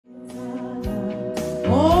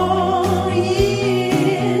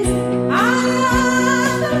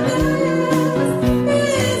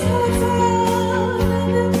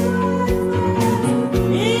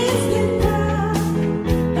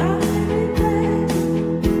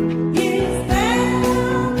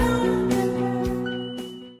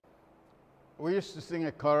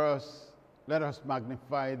a chorus, let us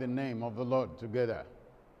magnify the name of the Lord together.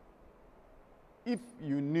 If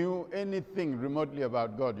you knew anything remotely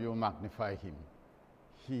about God, you'll magnify him.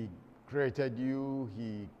 He created you,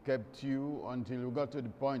 he kept you until you got to the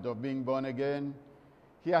point of being born again.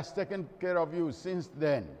 He has taken care of you since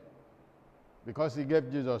then, because he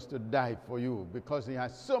gave Jesus to die for you, because he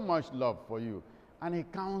has so much love for you, and he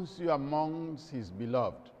counts you amongst his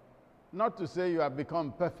beloved. Not to say you have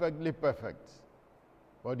become perfectly perfect,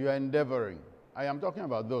 but you are endeavoring. I am talking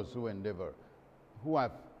about those who endeavor, who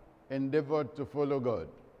have endeavored to follow God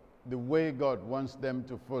the way God wants them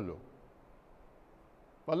to follow.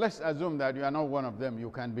 But let's assume that you are not one of them.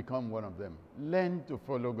 You can become one of them. Learn to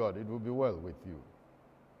follow God. It will be well with you.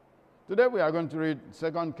 Today we are going to read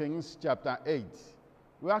 2 Kings chapter 8.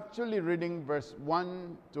 We're actually reading verse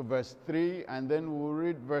 1 to verse 3, and then we'll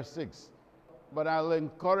read verse 6. But I'll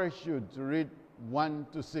encourage you to read 1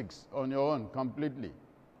 to 6 on your own completely.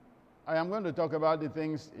 I am going to talk about the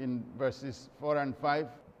things in verses 4 and 5.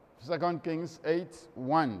 2 Kings 8,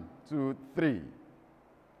 1 to 3.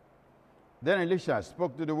 Then Elisha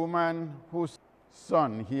spoke to the woman whose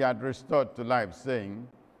son he had restored to life, saying,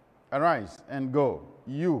 Arise and go,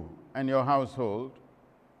 you and your household,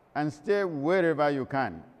 and stay wherever you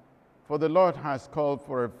can, for the Lord has called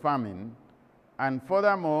for a famine, and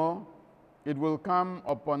furthermore, it will come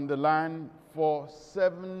upon the land for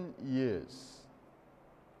 7 years.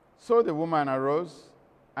 So the woman arose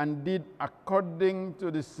and did according to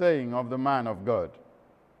the saying of the man of God.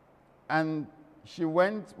 And she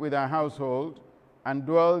went with her household and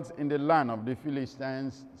dwelt in the land of the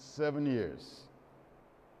Philistines 7 years.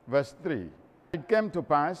 Verse 3. It came to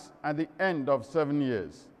pass at the end of 7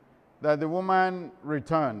 years that the woman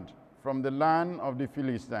returned from the land of the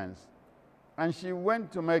Philistines, and she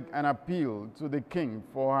went to make an appeal to the king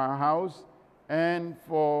for her house and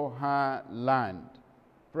for her land.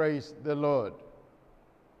 Praise the Lord.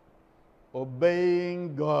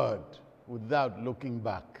 Obeying God without looking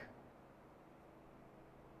back.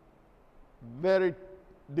 Very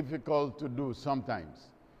difficult to do sometimes.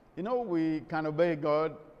 You know, we can obey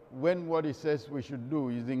God when what he says we should do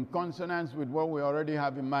is in consonance with what we already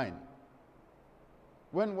have in mind.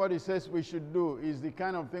 When what he says we should do is the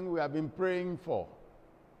kind of thing we have been praying for.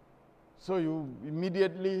 So you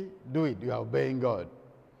immediately do it. You are obeying God.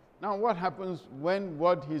 Now, what happens when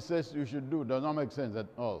what he says you should do does not make sense at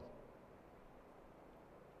all?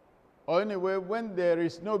 Or anyway, when there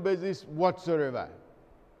is no basis whatsoever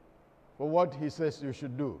for what he says you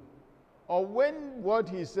should do. Or when what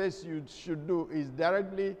he says you should do is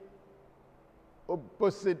directly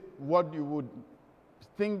opposite what you would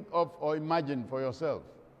think of or imagine for yourself.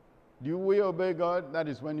 Do we obey God? That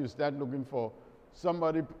is when you start looking for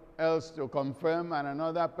somebody else to confirm and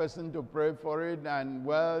another person to pray for it, and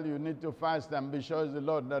well, you need to fast and be sure it's the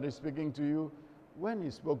Lord that is speaking to you. When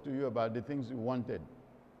he spoke to you about the things you wanted,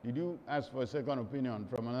 did you ask for a second opinion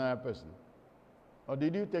from another person? Or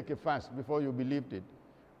did you take a fast before you believed it?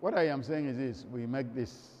 What I am saying is this: we make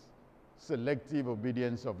this selective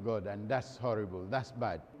obedience of God, and that's horrible, that's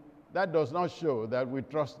bad. That does not show that we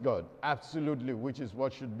trust God, absolutely, which is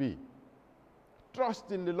what should be.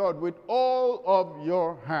 Trust in the Lord with all of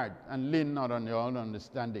your heart and lean not on your own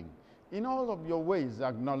understanding. In all of your ways,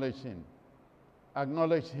 acknowledge him.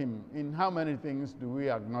 Acknowledge him. In how many things do we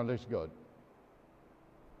acknowledge God?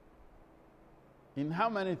 In how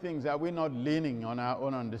many things are we not leaning on our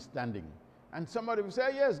own understanding? And somebody will say,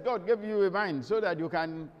 yes, God gave you a mind so that you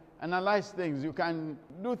can analyze things, you can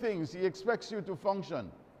do things. He expects you to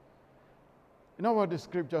function. You know what the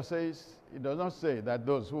scripture says? It does not say that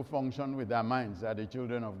those who function with their minds are the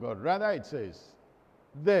children of God. Rather, it says,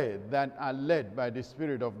 they that are led by the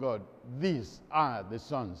Spirit of God, these are the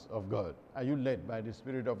sons of God. Are you led by the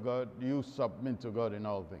Spirit of God? Do you submit to God in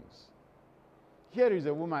all things? Here is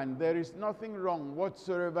a woman. There is nothing wrong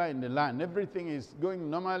whatsoever in the land. Everything is going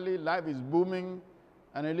normally. Life is booming.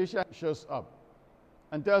 And Elisha shows up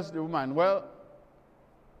and tells the woman, well,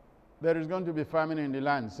 there is going to be famine in the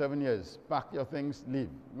land 7 years. Pack your things, leave.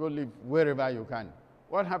 Go live wherever you can.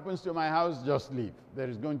 What happens to my house? Just leave. There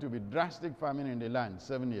is going to be drastic famine in the land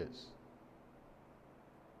 7 years.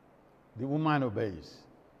 The woman obeys.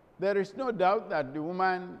 There is no doubt that the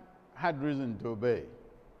woman had reason to obey.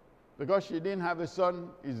 Because she didn't have a son,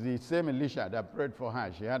 it's the same Elisha that prayed for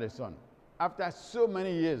her. She had a son. After so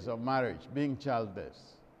many years of marriage, being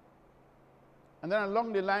childless. And then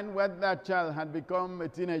along the line, when that child had become a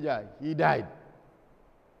teenager, he died.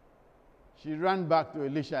 She ran back to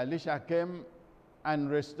Elisha. Elisha came and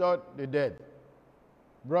restored the dead,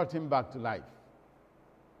 brought him back to life.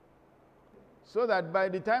 So that by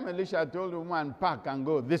the time Elisha told the woman, pack and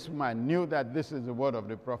go, this woman knew that this is the word of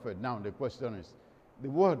the prophet. Now the question is, the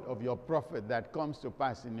word of your prophet that comes to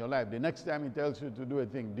pass in your life, the next time he tells you to do a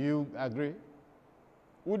thing, do you agree?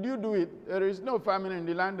 Would you do it? There is no famine in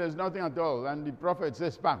the land, there's nothing at all. And the prophet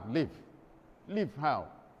says, pack, leave. Leave how?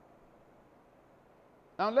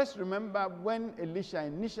 Now let's remember when Elisha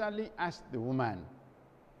initially asked the woman,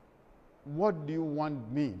 what do you want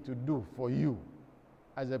me to do for you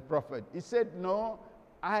as a prophet? He said, no,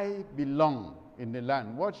 I belong in the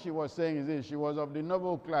land. What she was saying is this: she was of the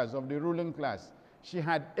noble class, of the ruling class. She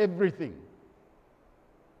had everything.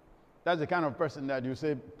 That's the kind of person that you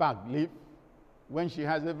say, pack, leave, when she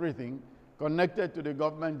has everything, connected to the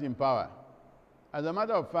government in power. As a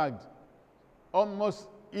matter of fact, almost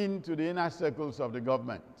into the inner circles of the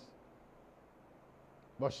government.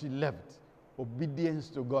 But she left. Obedience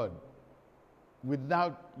to God,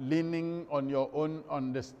 without leaning on your own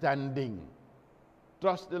understanding.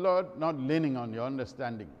 Trust the Lord, not leaning on your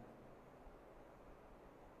understanding.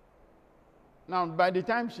 Now, by the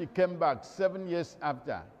time she came back, 7 years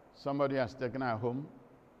after, somebody has taken her home.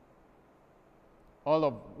 All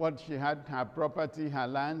of what she had, her property, her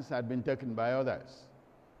lands, had been taken by others.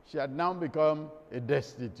 She had now become a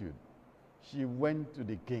destitute. She went to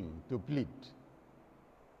the king to plead.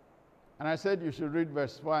 And I said you should read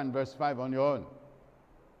verse 4 and verse 5 on your own.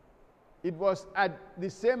 It was at the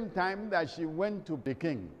same time that she went to the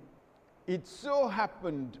king. It so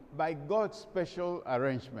happened by God's special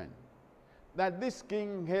arrangement that this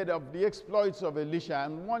king heard of the exploits of Elisha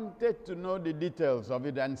and wanted to know the details of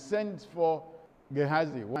it, and sent for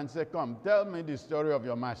Gehazi and said, come, tell me the story of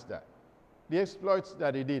your master, the exploits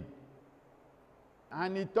that he did.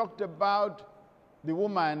 And he talked about the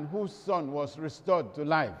woman whose son was restored to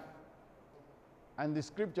life. And the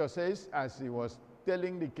scripture says, as he was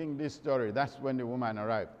telling the king this story, that's when the woman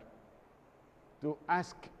arrived to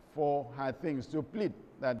ask for her things, to plead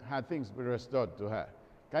that her things be restored to her.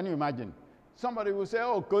 Can you imagine? Somebody will say,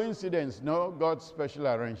 oh, coincidence. No, God's special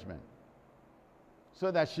arrangement.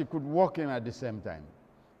 So that she could walk in at the same time.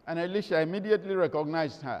 And Elisha immediately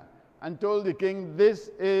recognized her and told the king, this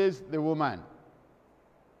is the woman.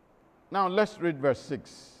 Now let's read verse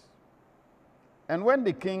 6. And when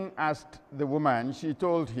the king asked the woman, she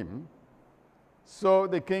told him. So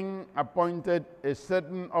the king appointed a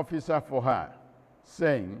certain officer for her,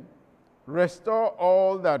 saying, restore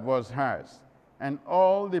all that was hers, and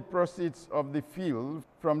all the proceeds of the field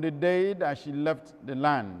from the day that she left the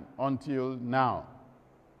land until now.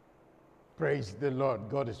 Praise the Lord.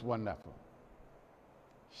 God is wonderful.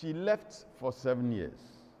 She left for 7 years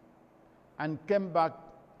and came back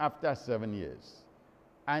after 7 years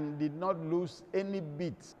and did not lose any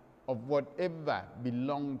bit of whatever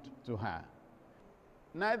belonged to her.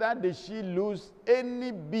 Neither did she lose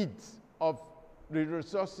any bit of the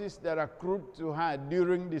resources that accrued to her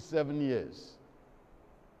during the 7 years.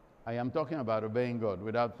 I am talking about obeying God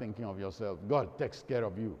without thinking of yourself. God takes care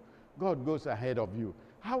of you. God goes ahead of you.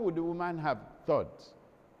 How would the woman have thought,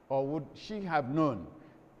 or would she have known,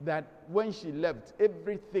 that when she left,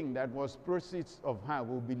 everything that was proceeds of her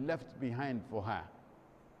will be left behind for her?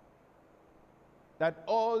 That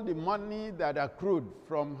all the money that accrued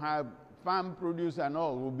from her farm produce and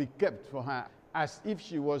all will be kept for her, as if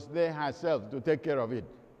she was there herself to take care of it.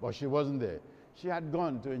 But she wasn't there. She had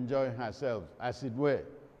gone to enjoy herself, as it were.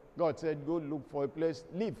 God said, go look for a place,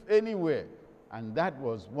 live anywhere. And that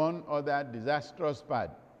was one other disastrous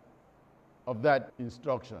part of that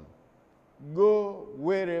instruction. Go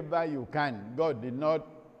wherever you can. God did not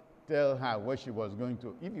tell her where she was going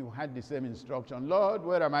to. If you had the same instruction, Lord,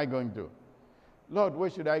 where am I going to? Lord, where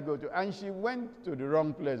should I go to? And she went to the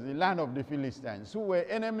wrong place, the land of the Philistines, who were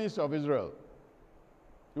enemies of Israel.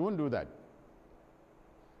 You wouldn't do that.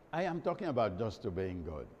 I am talking about just obeying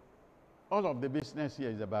God. All of the business here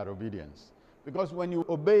is about obedience. Because when you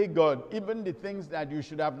obey God, even the things that you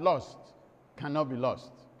should have lost cannot be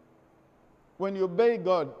lost. When you obey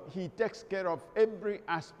God, He takes care of every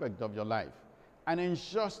aspect of your life and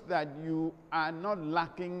ensures that you are not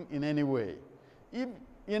lacking in any way. If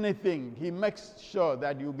anything, He makes sure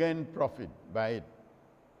that you gain profit by it.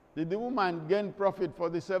 Did the woman gain profit for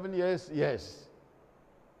the 7 years? Yes.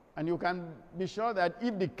 And you can be sure that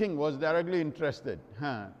if the king was directly interested,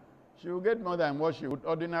 she would get more than what she would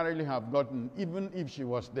ordinarily have gotten, even if she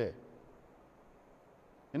was there.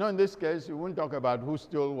 You know, in this case, you won't talk about who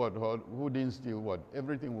stole what or who didn't steal what.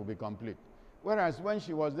 Everything will be complete. Whereas when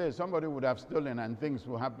she was there, somebody would have stolen and things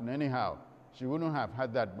will happen anyhow. She wouldn't have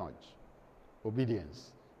had that much.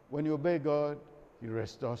 Obedience. When you obey God, He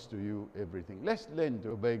restores to you everything. Let's learn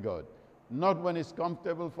to obey God. Not when it's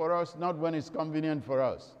comfortable for us, not when it's convenient for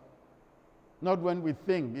us. Not when we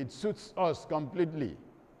think it suits us completely.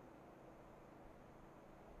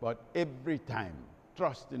 But every time,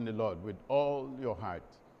 trust in the Lord with all your heart.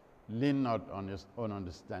 Lean not on your own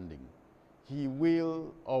understanding. He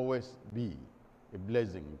will always be a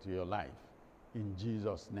blessing to your life. In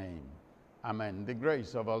Jesus' name, amen. The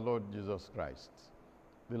grace of our Lord Jesus Christ,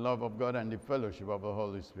 the love of God, and the fellowship of the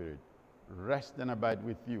Holy Spirit rest and abide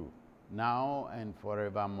with you now and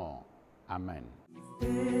forevermore. Amen.